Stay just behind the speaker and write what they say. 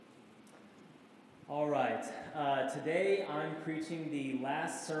All right. Today I'm preaching the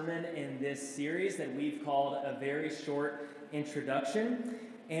last sermon in this series that we've called A Very Short Introduction.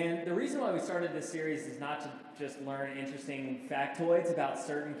 And the reason why we started this series is not to just learn interesting factoids about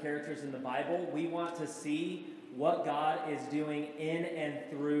certain characters in the Bible. We want to see what God is doing in and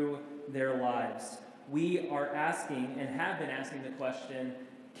through their lives. We are asking and have been asking the question,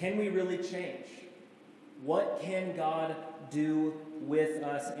 can we really change? What can God do with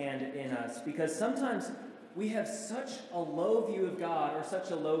us and in us? Because sometimes we have such a low view of God or such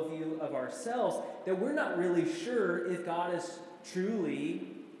a low view of ourselves that we're not really sure if God is truly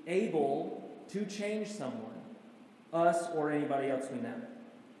able to change someone, us or anybody else we know.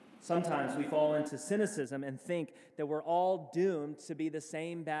 Sometimes we fall into cynicism and think that we're all doomed to be the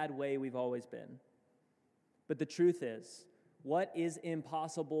same bad way we've always been. But the truth is, what is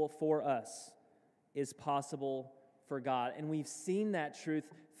impossible for us is possible for God. And we've seen that truth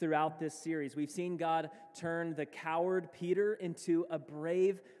throughout this series. We've seen God turn the coward Peter into a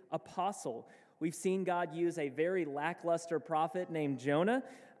brave apostle. We've seen God use a very lackluster prophet named Jonah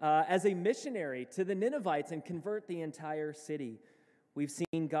as a missionary to the Ninevites and convert the entire city. We've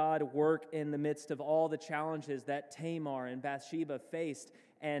seen God work in the midst of all the challenges that Tamar and Bathsheba faced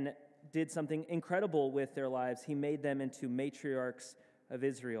and did something incredible with their lives. He made them into matriarchs of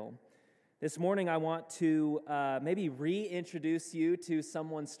Israel. This morning, I want to maybe reintroduce you to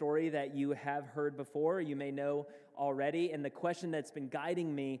someone's story that you have heard before, you may know already. And the question that's been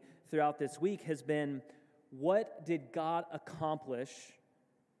guiding me throughout this week has been, what did God accomplish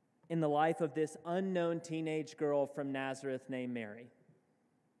in the life of this unknown teenage girl from Nazareth named Mary?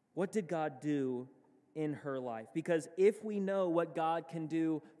 What did God do in her life? Because if we know what God can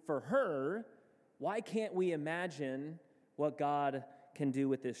do for her, why can't we imagine what God can do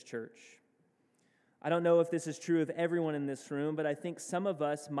with this church? I don't know if this is true of everyone in this room, but I think some of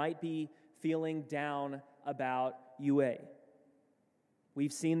us might be feeling down about UA.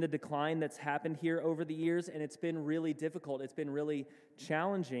 We've seen the decline that's happened here over the years, and it's been really difficult. It's been really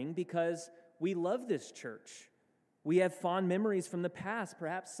challenging because we love this church. We have fond memories from the past.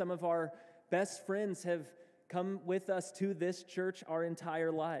 Perhaps some of our best friends have come with us to this church our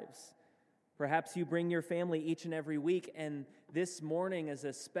entire lives. Perhaps you bring your family each and every week, and this morning is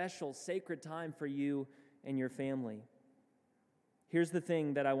a special, sacred time for you and your family. Here's the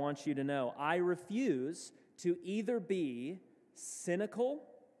thing that I want you to know. I refuse to either be cynical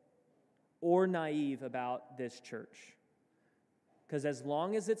or naive about this church. Because as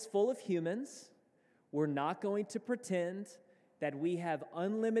long as it's full of humans, we're not going to pretend that we have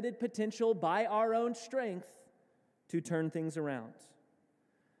unlimited potential by our own strength to turn things around.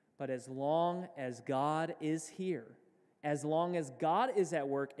 But as long as God is here, as long as God is at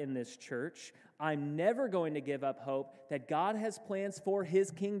work in this church, I'm never going to give up hope that God has plans for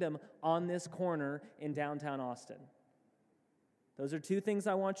His kingdom on this corner in downtown Austin. Those are two things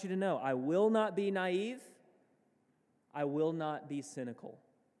I want you to know. I will not be naive. I will not be cynical.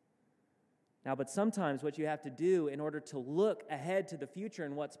 Now, but sometimes what you have to do in order to look ahead to the future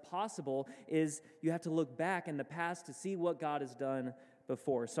and what's possible is you have to look back in the past to see what God has done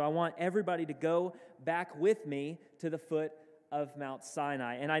before. So I want everybody to go back with me to the foot of Mount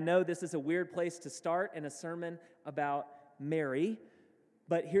Sinai. And I know this is a weird place to start in a sermon about Mary,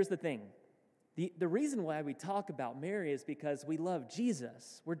 but here's the thing. The reason why we talk about Mary is because we love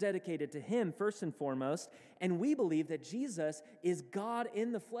Jesus. We're dedicated to Him first and foremost, and we believe that Jesus is God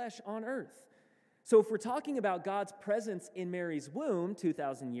in the flesh on earth. So if we're talking about God's presence in Mary's womb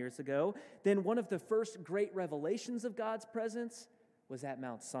 2,000 years ago, then one of the first great revelations of God's presence was at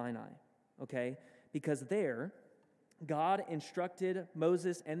Mount Sinai, okay? Because there, God instructed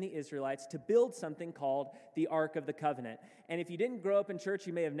Moses and the Israelites to build something called the Ark of the Covenant. And if you didn't grow up in church,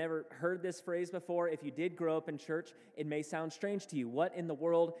 you may have never heard this phrase before. If you did grow up in church, it may sound strange to you. What in the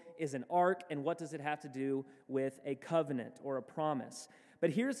world is an ark, and what does it have to do with a covenant or a promise? But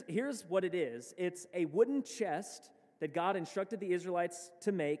here's what it is. It's a wooden chest that God instructed the Israelites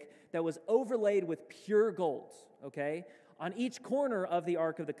to make that was overlaid with pure gold, okay? On each corner of the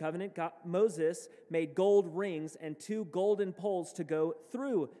Ark of the Covenant, Moses made gold rings and 2 golden poles to go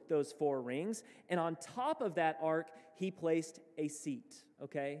through those 4 rings. And on top of that ark, he placed a seat,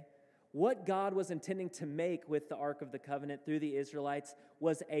 okay? What God was intending to make with the Ark of the Covenant through the Israelites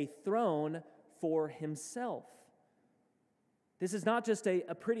was a throne for Himself. This is not just a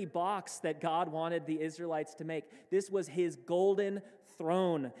pretty box that God wanted the Israelites to make. This was His golden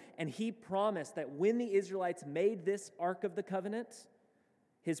throne. And He promised that when the Israelites made this Ark of the Covenant,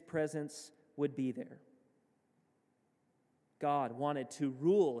 His presence would be there. God wanted to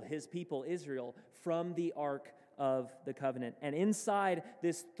rule His people Israel from the Ark of the Covenant. And inside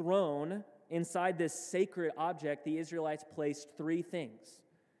this throne inside this sacred object, the Israelites placed three things: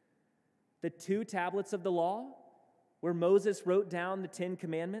 the 2 tablets of the law, where Moses wrote down the 10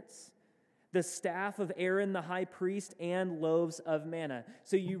 commandments, the staff of Aaron the high priest, and loaves of manna.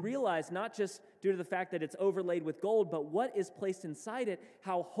 So you realize, not just due to the fact that it's overlaid with gold, but what is placed inside it,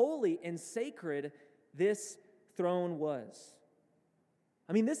 how holy and sacred this throne was.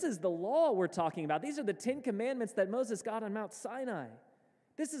 I mean, this is the law we're talking about. These are the 10 commandments that Moses got on Mount Sinai.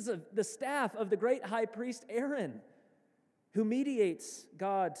 This is the staff of the great high priest Aaron, who mediates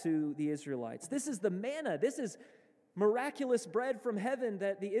God to the Israelites. This is the manna. This is miraculous bread from heaven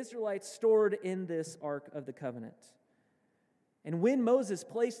that the Israelites stored in this Ark of the Covenant. And when Moses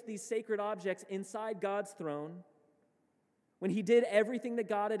placed these sacred objects inside God's throne, when he did everything that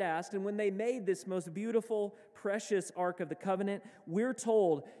God had asked, and when they made this most beautiful, precious Ark of the Covenant, we're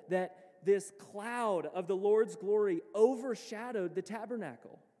told that this cloud of the Lord's glory overshadowed the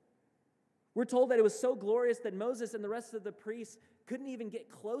tabernacle. We're told that it was so glorious that Moses and the rest of the priests couldn't even get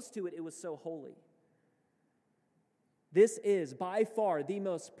close to it. It was so holy. This is by far the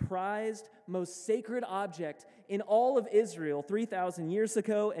most prized, most sacred object in all of Israel 3,000 years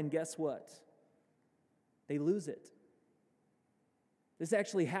ago, and guess what? They lose it. This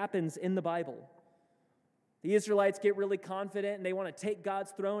actually happens in the Bible. The Israelites get really confident and they want to take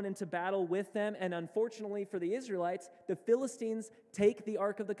God's throne into battle with them, and unfortunately for the Israelites, the Philistines take the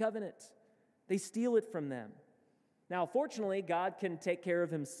Ark of the Covenant. They steal it from them. Now, fortunately, God can take care of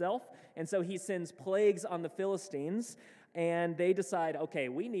himself, and so he sends plagues on the Philistines, and they decide, okay,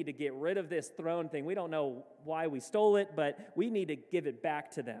 we need to get rid of this throne thing. We don't know why we stole it, but we need to give it back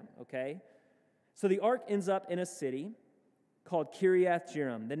to them, okay? So the ark ends up in a city called Kiriath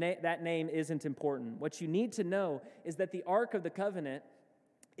Jearim. That name isn't important. What you need to know is that the Ark of the Covenant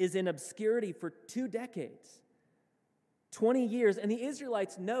is in obscurity for 2 decades. 20 years, and the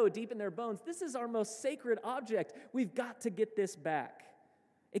Israelites know deep in their bones, this is our most sacred object. We've got to get this back.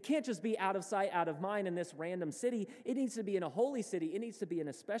 It can't just be out of sight, out of mind in this random city. It needs to be in a holy city. It needs to be in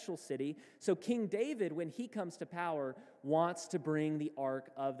a special city. So King David, when he comes to power, wants to bring the Ark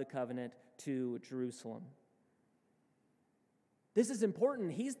of the Covenant to Jerusalem. This is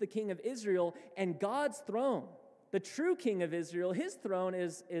important. He's the king of Israel, and God's throne, the true king of Israel, his throne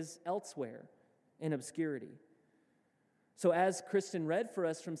is elsewhere in obscurity. So as Kristen read for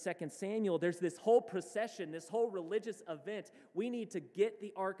us from 2 Samuel, there's this whole procession, this whole religious event. We need to get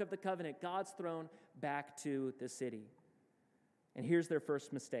the Ark of the Covenant, God's throne, back to the city. And here's their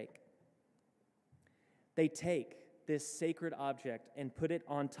first mistake. They take this sacred object and put it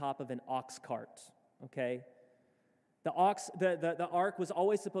on top of an ox cart, okay? The ark was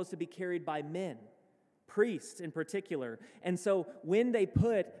always supposed to be carried by men, priests in particular. And so when they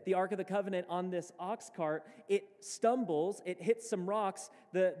put the Ark of the Covenant on this ox cart, it stumbles, it hits some rocks,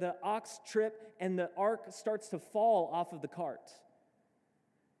 the ox trip, and the ark starts to fall off of the cart.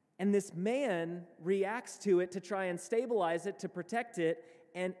 And this man reacts to it to try and stabilize it, to protect it,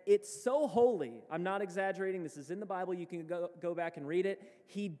 and it's so holy. I'm not exaggerating. This is in the Bible. You can go back and read it.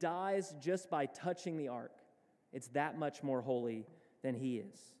 He dies just by touching the ark. It's that much more holy than he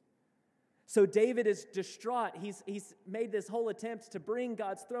is. So David is distraught. He's made this whole attempt to bring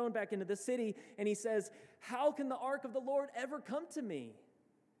God's throne back into the city, and he says, how can the ark of the Lord ever come to me?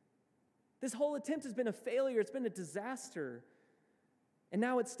 This whole attempt has been a failure. It's been a disaster. And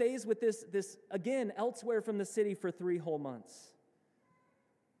now it stays with this again, elsewhere from the city for 3 whole months.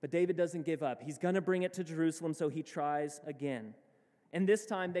 But David doesn't give up. He's going to bring it to Jerusalem, so he tries again. And this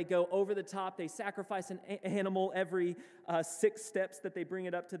time they go over the top. They sacrifice an animal every 6 steps that they bring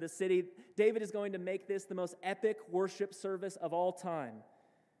it up to the city. David is going to make this the most epic worship service of all time.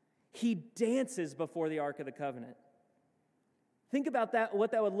 He dances before the Ark of the Covenant. Think about that,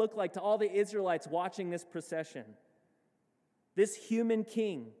 what that would look like to all the Israelites watching this procession. This human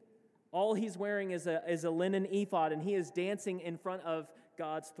king, all he's wearing is a linen ephod, and he is dancing in front of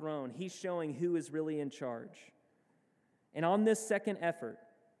God's throne. He's showing who is really in charge. And on this second effort,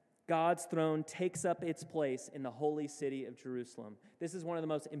 God's throne takes up its place in the holy city of Jerusalem. This is one of the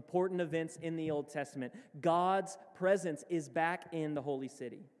most important events in the Old Testament. God's presence is back in the holy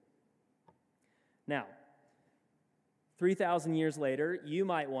city. Now, 3,000 years later, you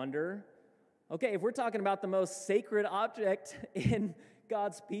might wonder, okay, if we're talking about the most sacred object in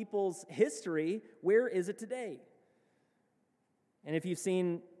God's people's history, where is it today? And if you've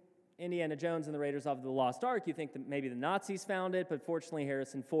seen Indiana Jones and the Raiders of the Lost Ark, you think that maybe the Nazis found it, but fortunately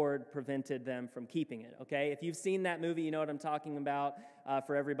Harrison Ford prevented them from keeping it, okay? If you've seen that movie, you know what I'm talking about.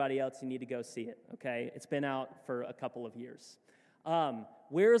 For everybody else, you need to go see it, okay? It's been out for a couple of years.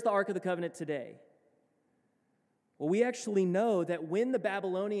 Where is the Ark of the Covenant today? Well, we actually know that when the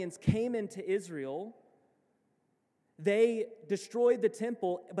Babylonians came into Israel, they destroyed the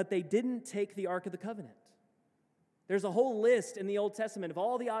temple, but they didn't take the Ark of the Covenant. There's a whole list in the Old Testament of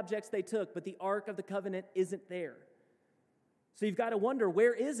all the objects they took, but the Ark of the Covenant isn't there. So you've got to wonder,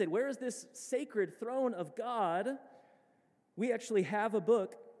 where is it? Where is this sacred throne of God? We actually have a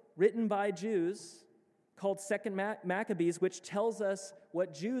book written by Jews called Second Maccabees, which tells us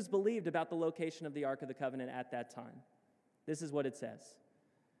what Jews believed about the location of the Ark of the Covenant at that time. This is what it says.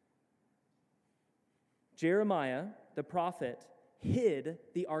 Jeremiah, the prophet, hid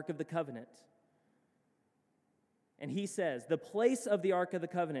the Ark of the Covenant. And he says, the place of the Ark of the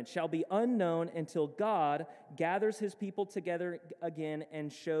Covenant shall be unknown until God gathers his people together again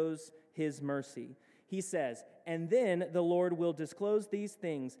and shows his mercy. He says, and then the Lord will disclose these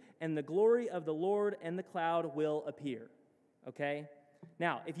things, and the glory of the Lord and the cloud will appear. Okay?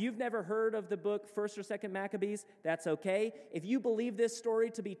 Now, if you've never heard of the book 1st or 2nd Maccabees, that's okay. If you believe this story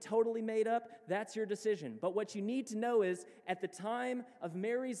to be totally made up, that's your decision. But what you need to know is, at the time of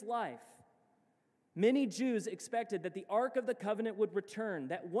Mary's life, many Jews expected that the Ark of the Covenant would return,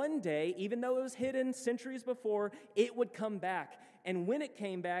 that one day, even though it was hidden centuries before, it would come back. And when it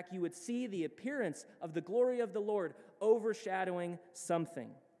came back, you would see the appearance of the glory of the Lord overshadowing something.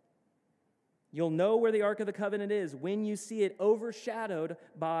 You'll know where the Ark of the Covenant is when you see it overshadowed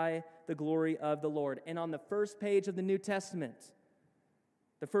by the glory of the Lord. And on the first page of the New Testament,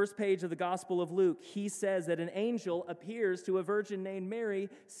 the first page of the Gospel of Luke, he says that an angel appears to a virgin named Mary,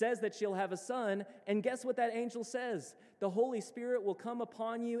 says that she'll have a son, and guess what that angel says? The Holy Spirit will come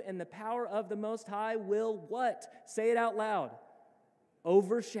upon you, and the power of the Most High will what? Say it out loud.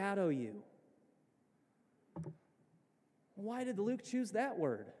 Overshadow you. Why did Luke choose that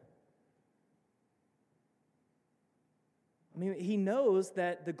word? I mean, he knows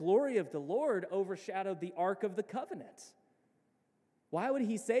that the glory of the Lord overshadowed the Ark of the Covenant. Why would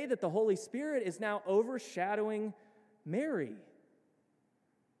he say that the Holy Spirit is now overshadowing Mary?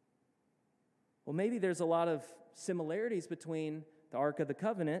 Well, maybe there's a lot of similarities between the Ark of the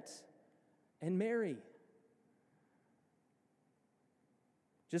Covenant and Mary.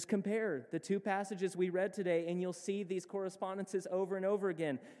 Just compare the two passages we read today, and you'll see these correspondences over and over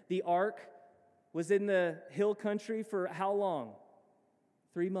again. The ark was in the hill country for how long?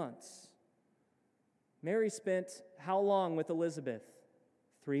 3 months. Mary spent how long with Elizabeth?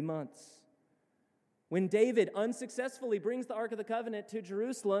 3 months. When David unsuccessfully brings the Ark of the Covenant to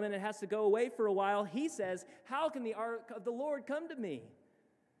Jerusalem and it has to go away for a while, he says, how can the Ark of the Lord come to me?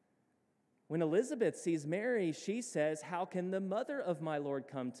 When Elizabeth sees Mary, she says, how can the mother of my Lord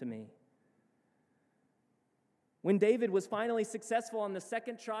come to me? When David was finally successful on the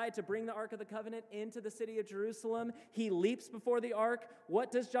second try to bring the Ark of the Covenant into the city of Jerusalem, he leaps before the ark. What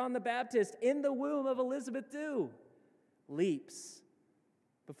does John the Baptist in the womb of Elizabeth do? Leaps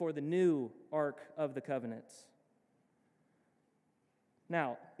before the new Ark of the Covenant.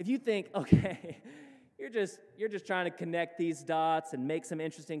 Now, if you think, okay, You're just trying to connect these dots and make some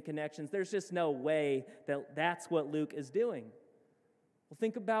interesting connections. There's just no way that that's what Luke is doing. Well,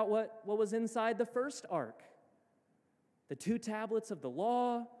 think about what was inside the first ark. The 2 tablets of the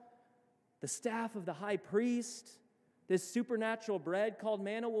law, the staff of the high priest, this supernatural bread called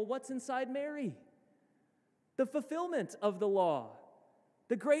manna. Well, what's inside Mary? The fulfillment of the law.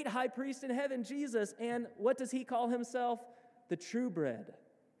 The great high priest in heaven, Jesus. And what does he call himself? The true bread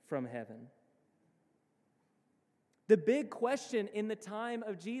from heaven. The big question in the time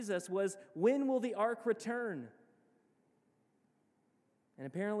of Jesus was, when will the ark return? And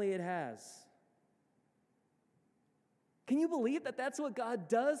apparently it has. Can you believe that that's what God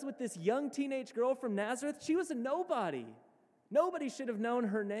does with this young teenage girl from Nazareth? She was a nobody. Nobody should have known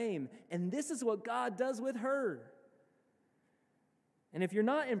her name. And this is what God does with her. And if you're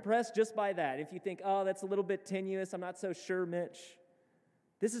not impressed just by that, if you think, oh, that's a little bit tenuous, I'm not so sure, Mitch,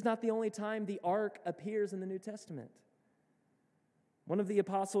 this is not the only time the ark appears in the New Testament. One of the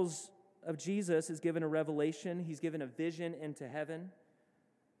apostles of Jesus is given a revelation. He's given a vision into heaven.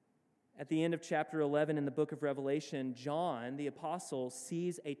 At the end of chapter 11 in the book of Revelation, John, the apostle,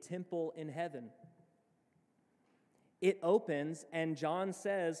 sees a temple in heaven. It opens, and John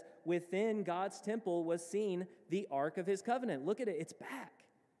says, within God's temple was seen the Ark of his covenant. Look at it, it's back.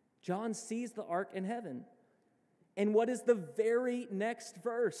 John sees the Ark in heaven. And what is the very next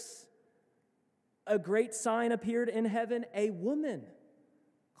verse? A great sign appeared in heaven, a woman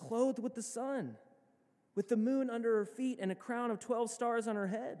clothed with the sun, with the moon under her feet and a crown of 12 stars on her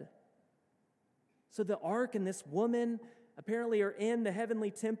head. So the ark and this woman apparently are in the heavenly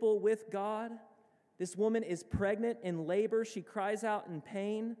temple with God. This woman is pregnant in labor. She cries out in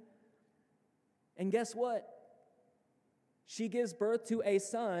pain. And guess what? She gives birth to a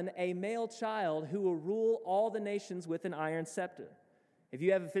son, a male child, who will rule all the nations with an iron scepter. If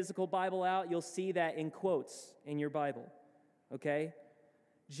you have a physical Bible out, you'll see that in quotes in your Bible, okay?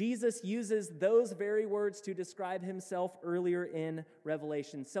 Jesus uses those very words to describe himself earlier in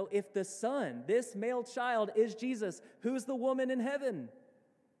Revelation. So if the son, this male child, is Jesus, who's the woman in heaven?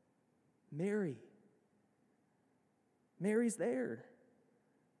 Mary. Mary's there.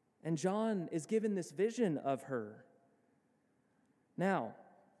 And John is given this vision of her. Now,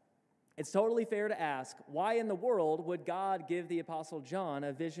 it's totally fair to ask, why in the world would God give the Apostle John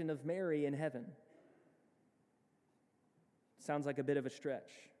a vision of Mary in heaven? Sounds like a bit of a stretch.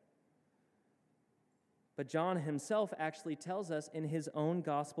 But John himself actually tells us in his own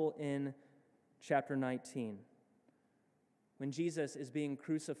gospel in chapter 19, when Jesus is being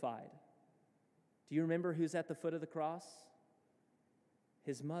crucified. Do you remember who's at the foot of the cross?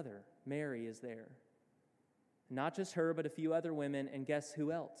 His mother, Mary, is there. Not just her, but a few other women, and guess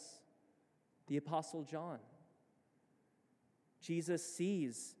who else? The Apostle John. Jesus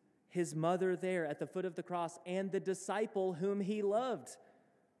sees his mother there at the foot of the cross and the disciple whom he loved.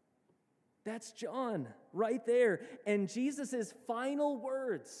 That's John right there. And Jesus' final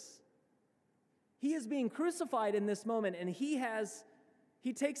words. He is being crucified in this moment, and he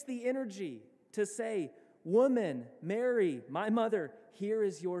takes the energy to say, "Woman, Mary, my mother, here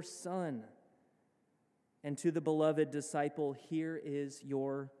is your son." And to the beloved disciple, "Here is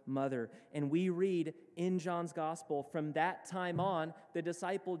your mother." And we read in John's gospel, from that time on, the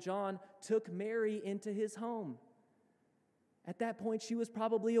disciple John took Mary into his home. At that point, she was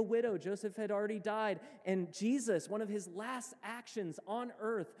probably a widow. Joseph had already died. And Jesus, one of his last actions on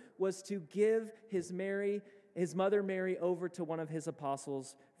earth, was to give his mother Mary, over to one of his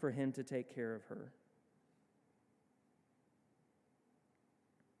apostles for him to take care of her.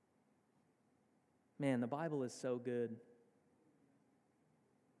 Man, the Bible is so good.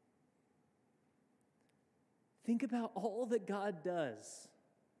 Think about all that God does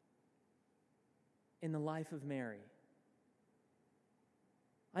in the life of Mary.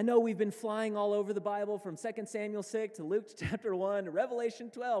 I know we've been flying all over the Bible from 2 Samuel 6 to Luke chapter 1 to Revelation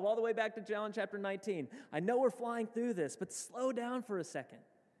 12, all the way back to John chapter 19. I know we're flying through this, but slow down for a second.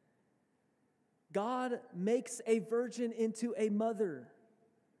 God makes a virgin into a mother.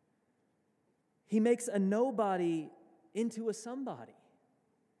 He makes a nobody into a somebody.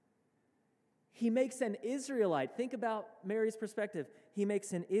 He makes an Israelite. Think about Mary's perspective. He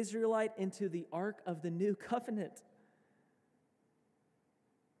makes an Israelite into the Ark of the New Covenant.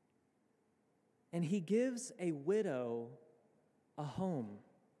 And he gives a widow a home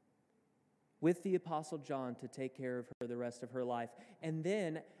with the Apostle John to take care of her the rest of her life. And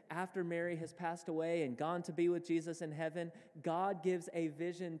then, after Mary has passed away and gone to be with Jesus in heaven, God gives a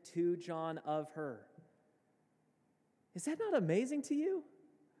vision to John of her. Is that not amazing to you?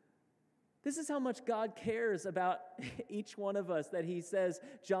 This is how much God cares about each one of us, that he says,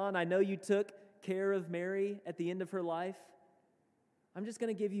 "John, I know you took care of Mary at the end of her life. I'm just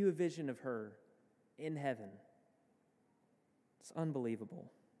going to give you a vision of her in heaven." It's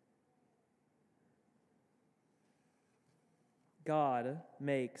unbelievable. God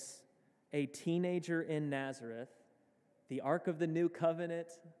makes a teenager in Nazareth the Ark of the New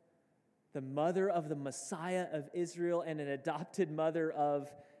Covenant, the mother of the Messiah of Israel, and an adopted mother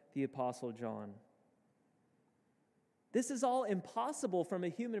of the Apostle John. This is all impossible from a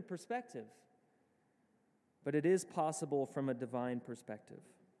human perspective, but it is possible from a divine perspective.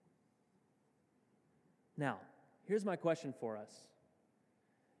 Now, here's my question for us.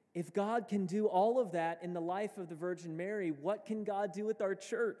 If God can do all of that in the life of the Virgin Mary, what can God do with our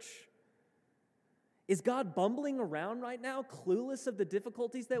church? Is God bumbling around right now, clueless of the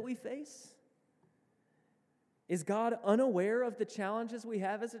difficulties that we face? Is God unaware of the challenges we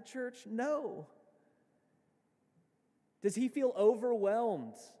have as a church? No. Does he feel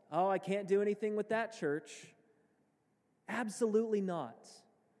overwhelmed? Oh, I can't do anything with that church. Absolutely not.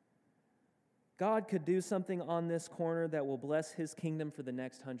 God could do something on this corner that will bless his kingdom for the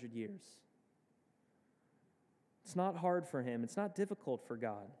next 100 years. It's not hard for him. It's not difficult for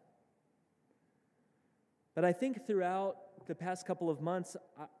God. But I think throughout the past couple of months,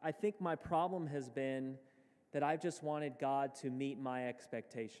 I think my problem has been that I've just wanted God to meet my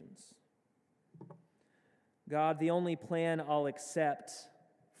expectations. God, the only plan I'll accept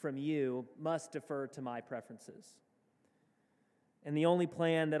from you must defer to my preferences. And the only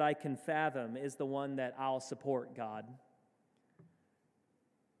plan that I can fathom is the one that I'll support, God.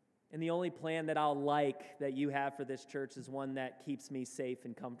 And the only plan that I'll like that you have for this church is one that keeps me safe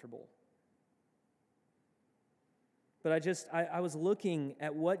and comfortable. But I was looking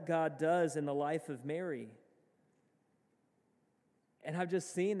at what God does in the life of Mary. And I've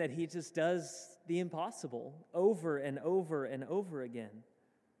just seen that he just does the impossible over and over and over again.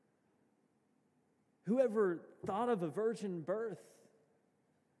 Whoever thought of a virgin birth?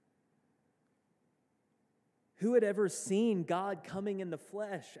 Who had ever seen God coming in the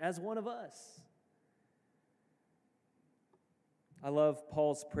flesh as one of us? I love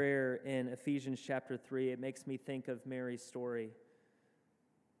Paul's prayer in Ephesians chapter 3. It makes me think of Mary's story.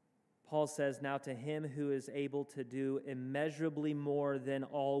 Paul says, "Now to him who is able to do immeasurably more than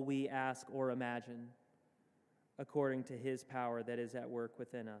all we ask or imagine, according to his power that is at work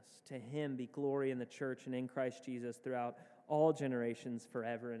within us. To him be glory in the church and in Christ Jesus throughout all generations,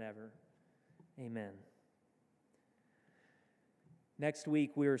 forever and ever. Amen." Next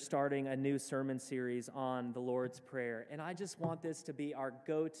week, we're starting a new sermon series on the Lord's Prayer, and I just want this to be our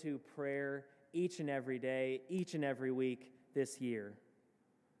go-to prayer each and every day, each and every week this year.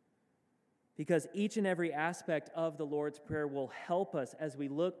 Because each and every aspect of the Lord's Prayer will help us as we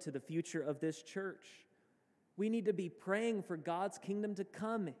look to the future of this church. We need to be praying for God's kingdom to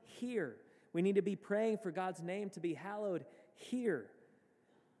come here. We need to be praying for God's name to be hallowed here.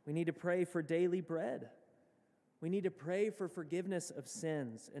 We need to pray for daily bread. We need to pray for forgiveness of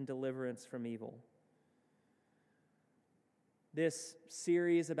sins and deliverance from evil. This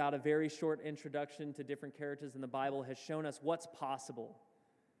series about a very short introduction to different characters in the Bible has shown us what's possible.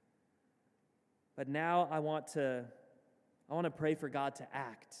 But now I want to pray for God to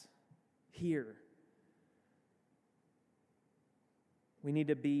act here. We need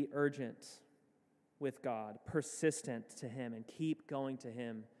to be urgent with God, persistent to Him, and keep going to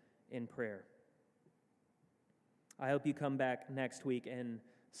Him in prayer. I hope you come back next week and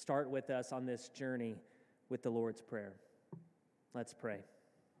start with us on this journey with the Lord's Prayer. Let's pray.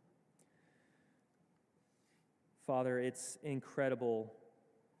 Father, it's incredible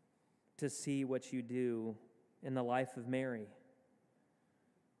to see what you do in the life of Mary.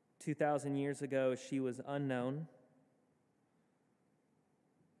 2,000 years ago, she was unknown.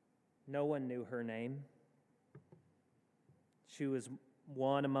 No one knew her name. She was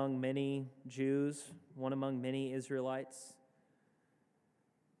one among many Jews, one among many Israelites.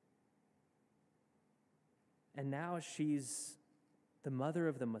 And now she's the mother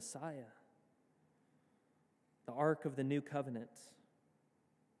of the Messiah, the Ark of the New Covenant.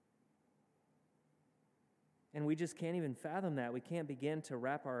 And we just can't even fathom that. We can't begin to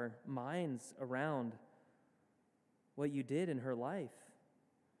wrap our minds around what you did in her life.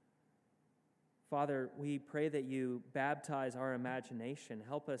 Father, we pray that you baptize our imagination.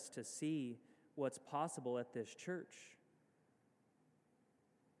 Help us to see what's possible at this church.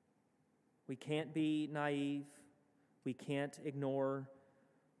 We can't be naive. We can't ignore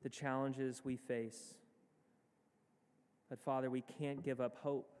the challenges we face. But Father, we can't give up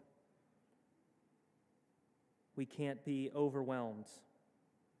hope. We can't be overwhelmed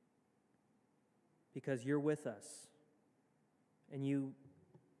because you're with us and you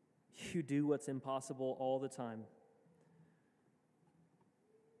do what's impossible all the time.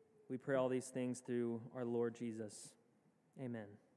 We pray all these things through our Lord Jesus. Amen.